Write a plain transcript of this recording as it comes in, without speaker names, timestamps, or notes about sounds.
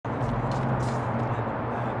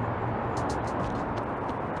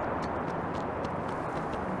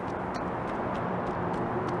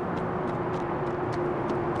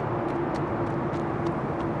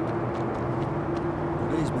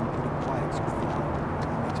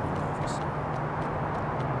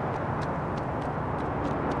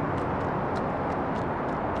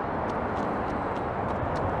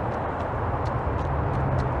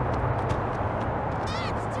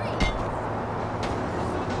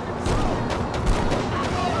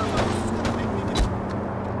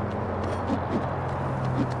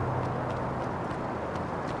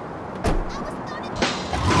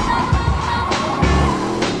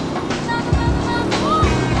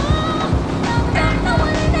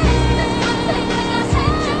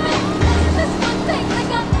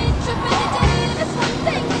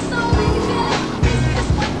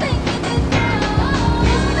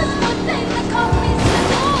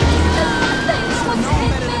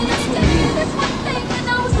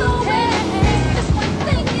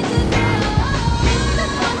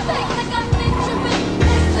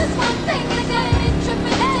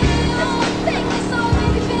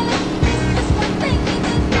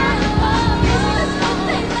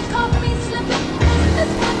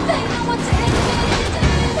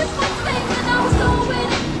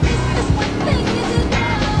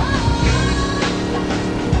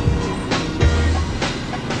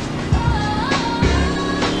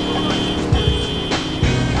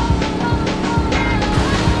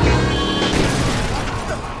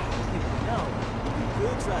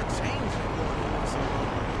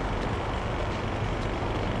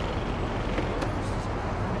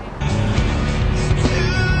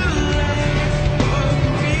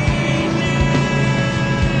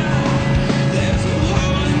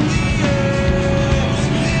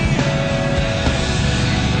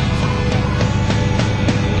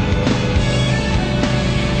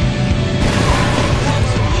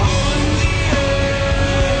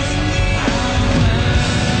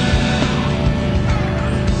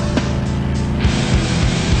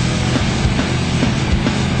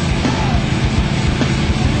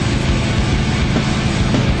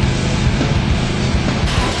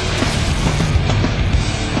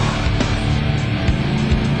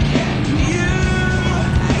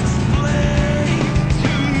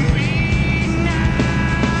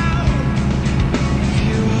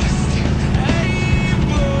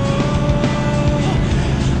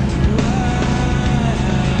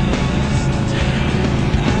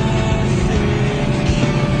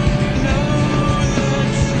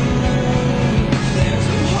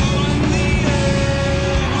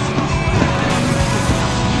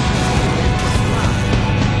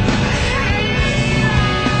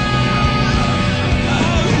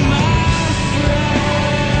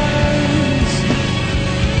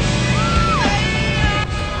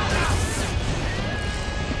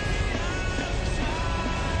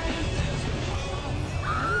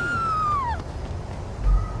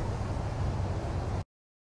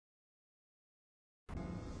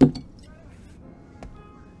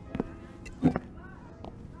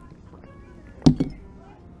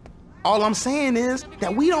All I'm saying is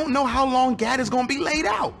that we don't know how long Gad is gonna be laid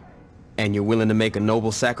out. And you're willing to make a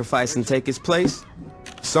noble sacrifice and take his place?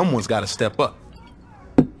 Someone's gotta step up.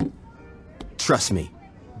 Trust me,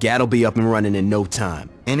 Gad'll be up and running in no time.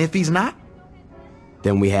 And if he's not?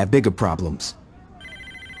 Then we have bigger problems.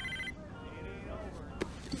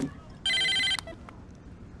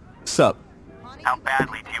 Sup? How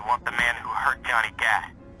badly do you want the man who hurt Johnny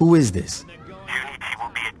Gad? Who is this? Junichi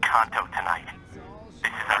will be at Kanto tonight.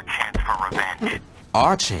 This is our chance for revenge.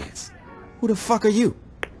 Our chance? Who the fuck are you?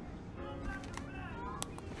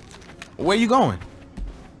 Where you going?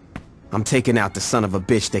 I'm taking out the son of a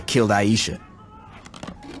bitch that killed Aisha.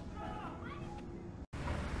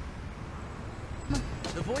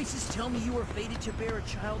 The voices tell me you are fated to bear a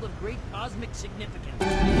child of great cosmic significance.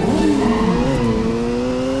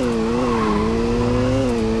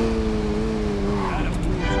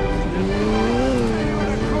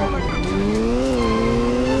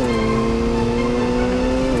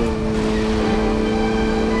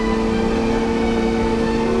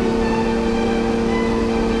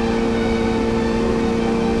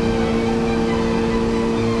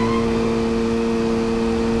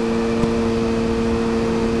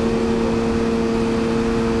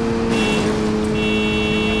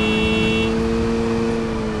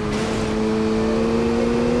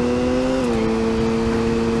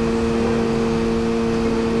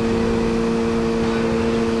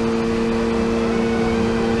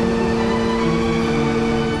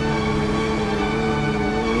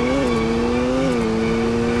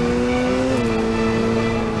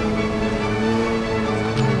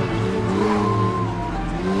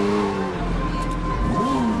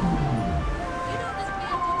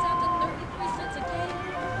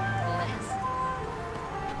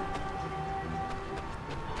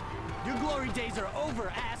 Days are over,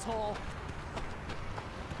 asshole!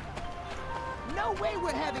 No way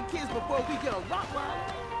we're having kids before we get a Rottweiler!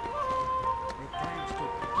 The claims to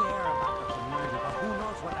care about the community, but who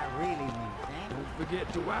knows what that really means, eh? Don't forget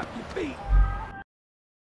to wipe your feet.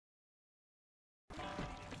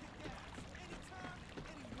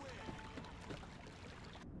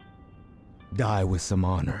 Die with some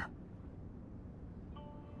honor.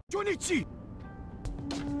 Junichi!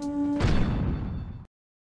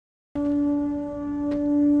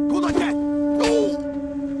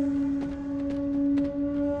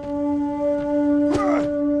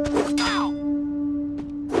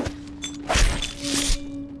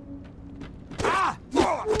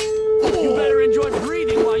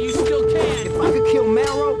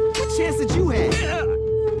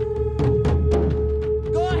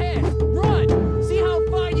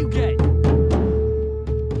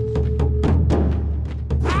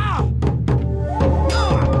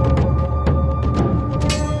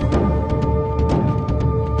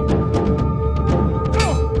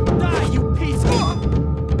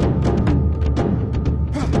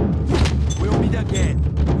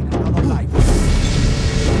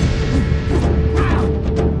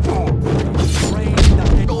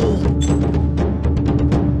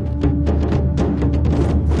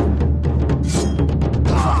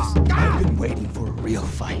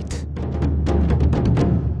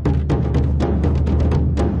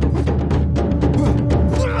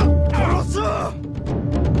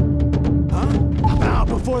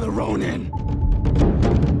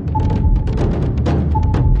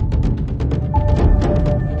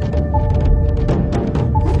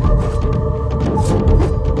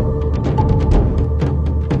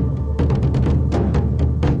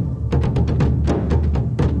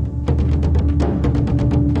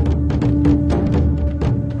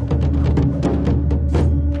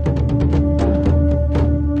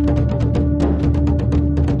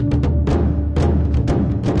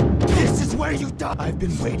 I've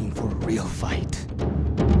been waiting for a real fight.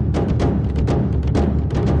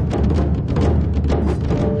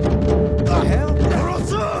 The hell?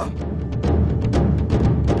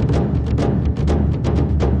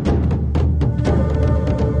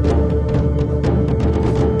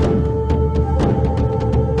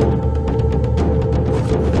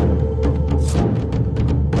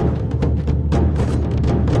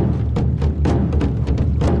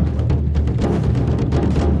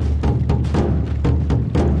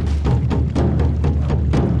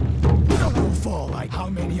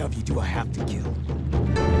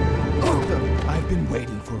 I've been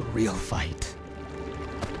waiting for a real fight.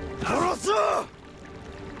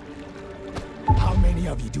 How many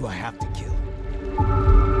of you do I have to kill?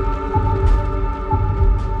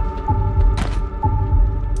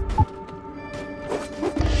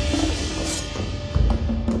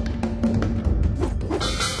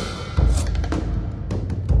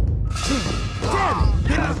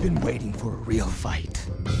 Damn it! I've been waiting for a real fight.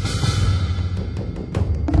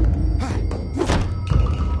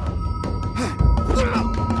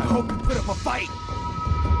 I hope you put up a fight.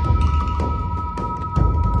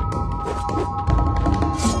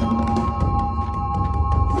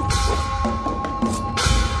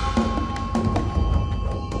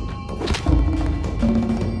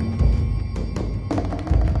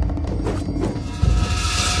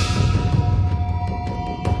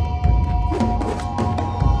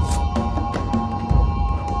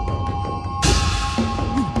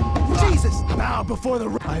 Before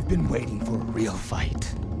the I've been waiting for a real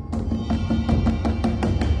fight.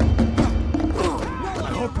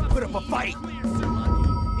 I hope you put up a fight.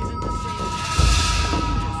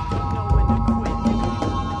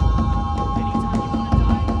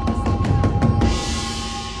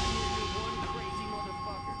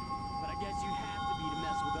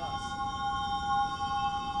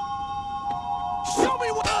 Show me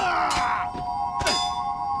what.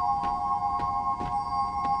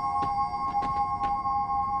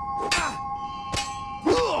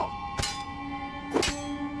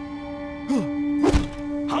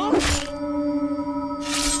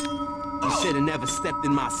 Should've never stepped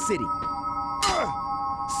in my city.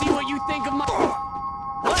 See what you think of my...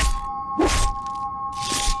 What?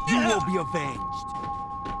 You will be avenged.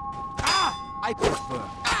 I prefer.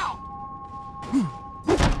 Ow!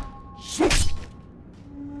 Shit!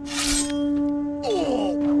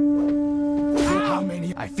 Oh! How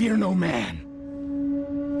many? I fear no man.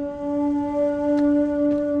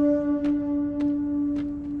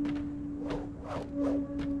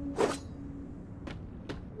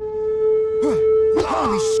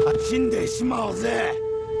 Holy shit! Shinde shimaoze!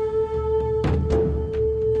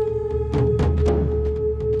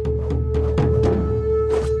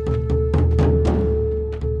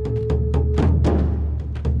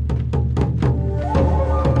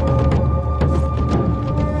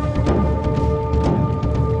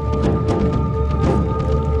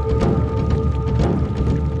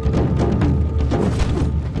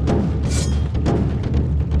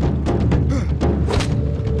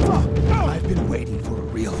 I've been waiting for a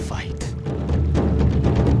real fight.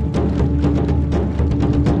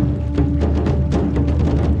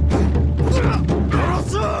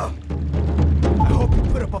 I hope you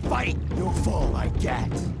put up a fight. You'll fall like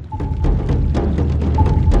that.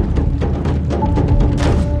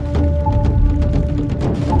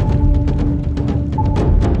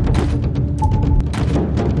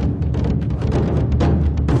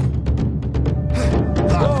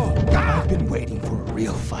 I've been waiting for a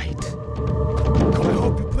real fight. I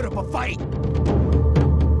hope you put up a fight.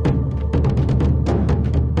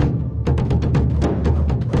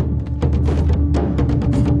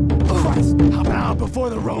 Christ, how about before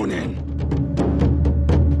the Ronin?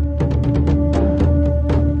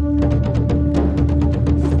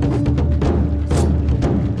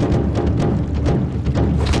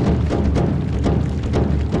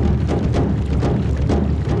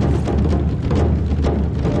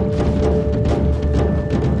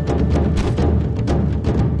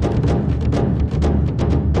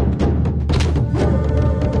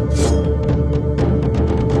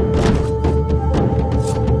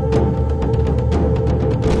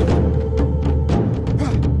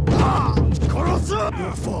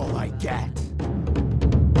 You'll fall like that.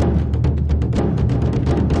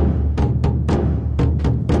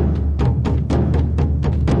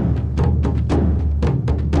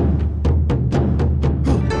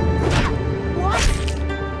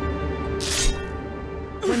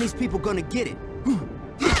 When these people gonna get it? Maybe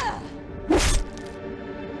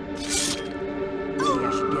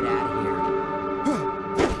I should get out of here.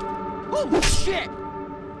 Oh, shit!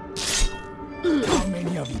 How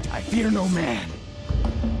many of you? I fear no man.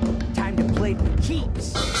 Time to play for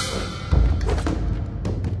keeps.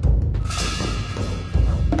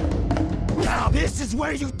 Now this is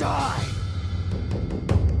where you die.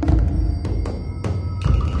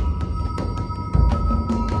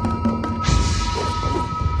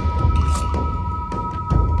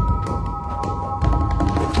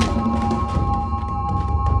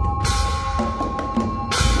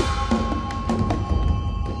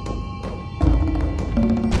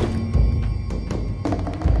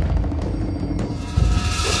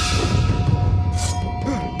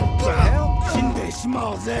 Shinde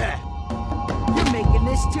shimaoze. You're making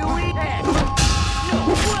this too easy. No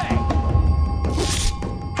way!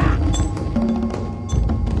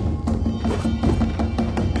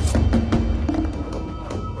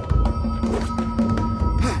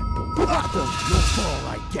 You'll fall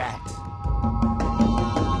like that.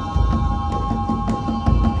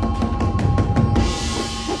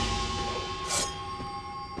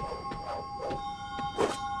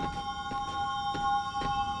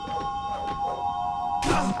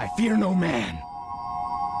 fear no man.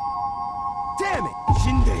 Damn it!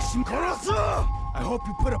 I hope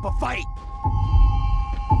you put up a fight.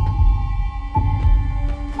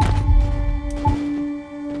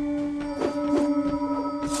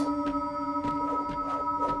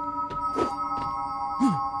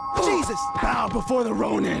 Jesus! Bow before the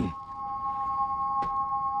Ronin!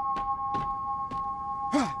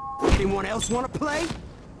 Anyone else want to play?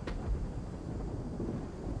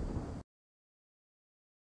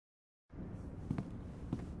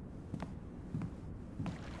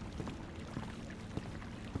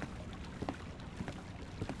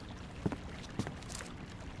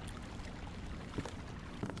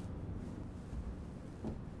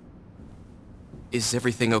 Is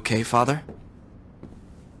everything okay, Father?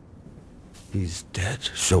 He's dead,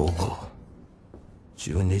 Shogo.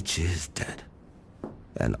 Junichi is dead.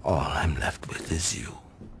 And all I'm left with is you.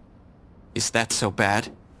 Is that so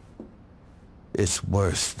bad? It's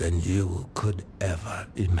worse than you could ever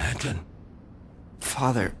imagine.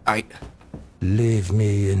 Father, Leave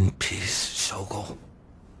me in peace, Shogo.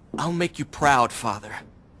 I'll make you proud, Father.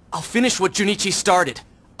 I'll finish what Junichi started.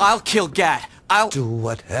 I'll kill Gad. Do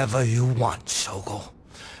whatever you want, Shogo.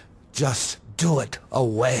 Just do it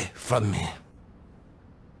away from me.